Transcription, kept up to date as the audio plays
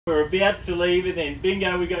We're about to leave and then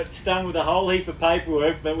bingo, we got stung with a whole heap of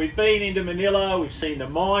paperwork. But we've been into Manila, we've seen the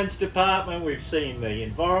mines department, we've seen the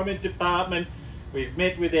environment department, we've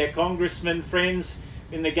met with our congressman friends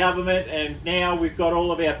in the government, and now we've got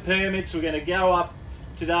all of our permits. We're going to go up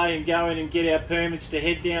today and go in and get our permits to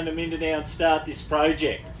head down to Mindanao and start this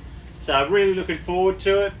project. So I'm really looking forward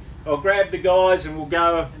to it. I'll grab the guys and we'll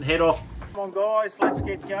go and head off. Come on guys, let's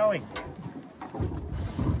get going.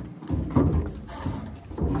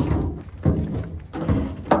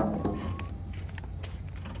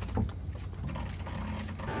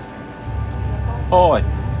 Hi,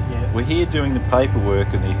 we're here doing the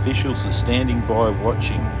paperwork and the officials are standing by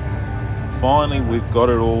watching. Finally, we've got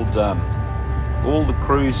it all done. All the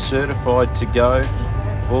crews certified to go,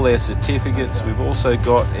 all our certificates. We've also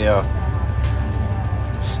got our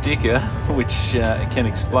sticker which can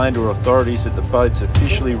explain to authorities that the boat's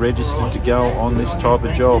officially registered to go on this type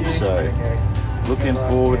of job. So looking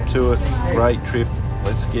forward to it. Great trip.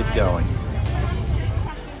 Let's get going.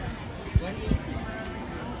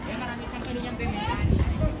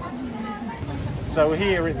 So we're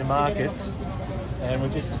here in the markets and we're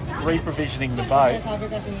just reprovisioning the boat,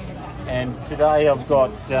 and today I've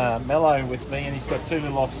got Mello with me and he's got two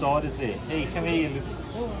little offsiders there. Hey, come here,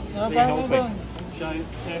 help me. Turn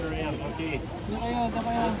around, look here.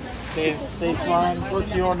 There's one.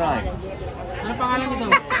 What's your name?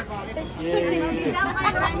 Yeah.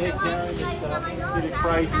 Bit of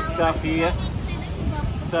crazy stuff here.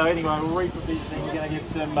 So anyway, we're reprovisioning. We're going to get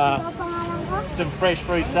some fresh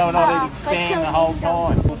fruit so we're not eating spam the whole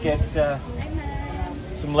time. We'll get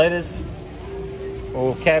some lettuce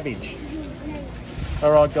or cabbage.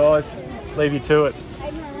 All right guys, leave you to it.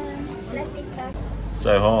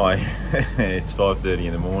 So hi, it's 5:30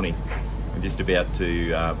 in the morning. We're just about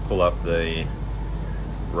to pull up the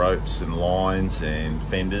ropes and lines and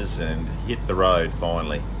fenders and hit the road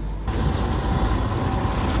finally.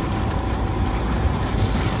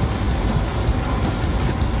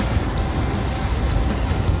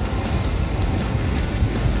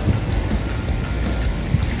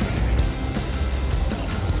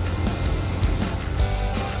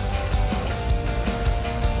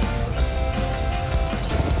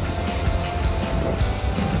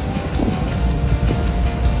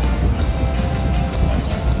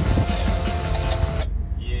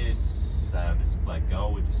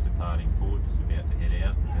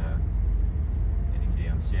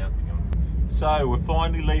 So we're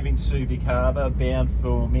finally leaving Subic Harbour, bound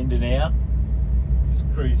for Mindanao. Just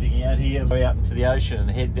cruising out here, go out into the ocean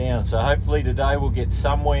and head down. So hopefully today we'll get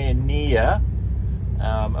somewhere near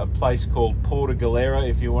a place called Porto Galera,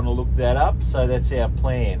 if you want to look that up. So that's our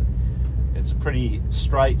plan. It's a pretty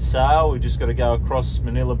straight sail. We've just got to go across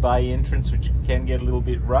Manila Bay entrance, which can get a little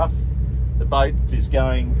bit rough. The boat is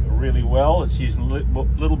going really well. It's using a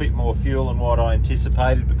little bit more fuel than what I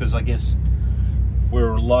anticipated because I guess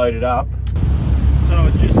we're loaded up. So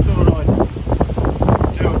I just thought I'd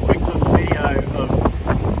do a quick little video of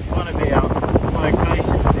one of our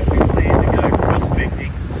locations that we plan to go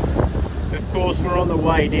prospecting. Of course we're on the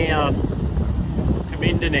way down to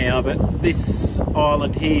Mindanao, but this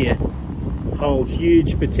island here holds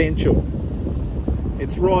huge potential.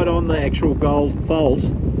 It's right on the actual gold fault,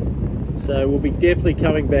 so we'll be definitely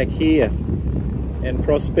coming back here and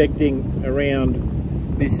prospecting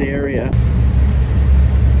around this area.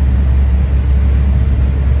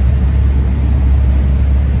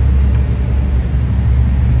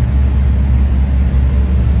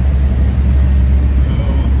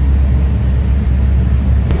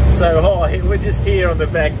 So hi, we're just here on the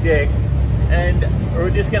back deck and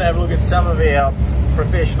we're just going to have a look at some of our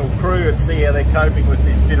professional crew and see how they're coping with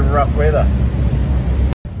this bit of rough weather.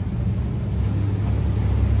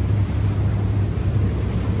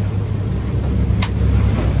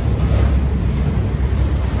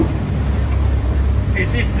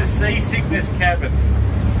 Is this the seasickness cabin?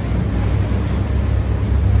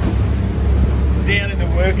 Down in the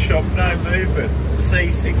workshop, no movement,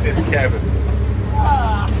 seasickness cabin.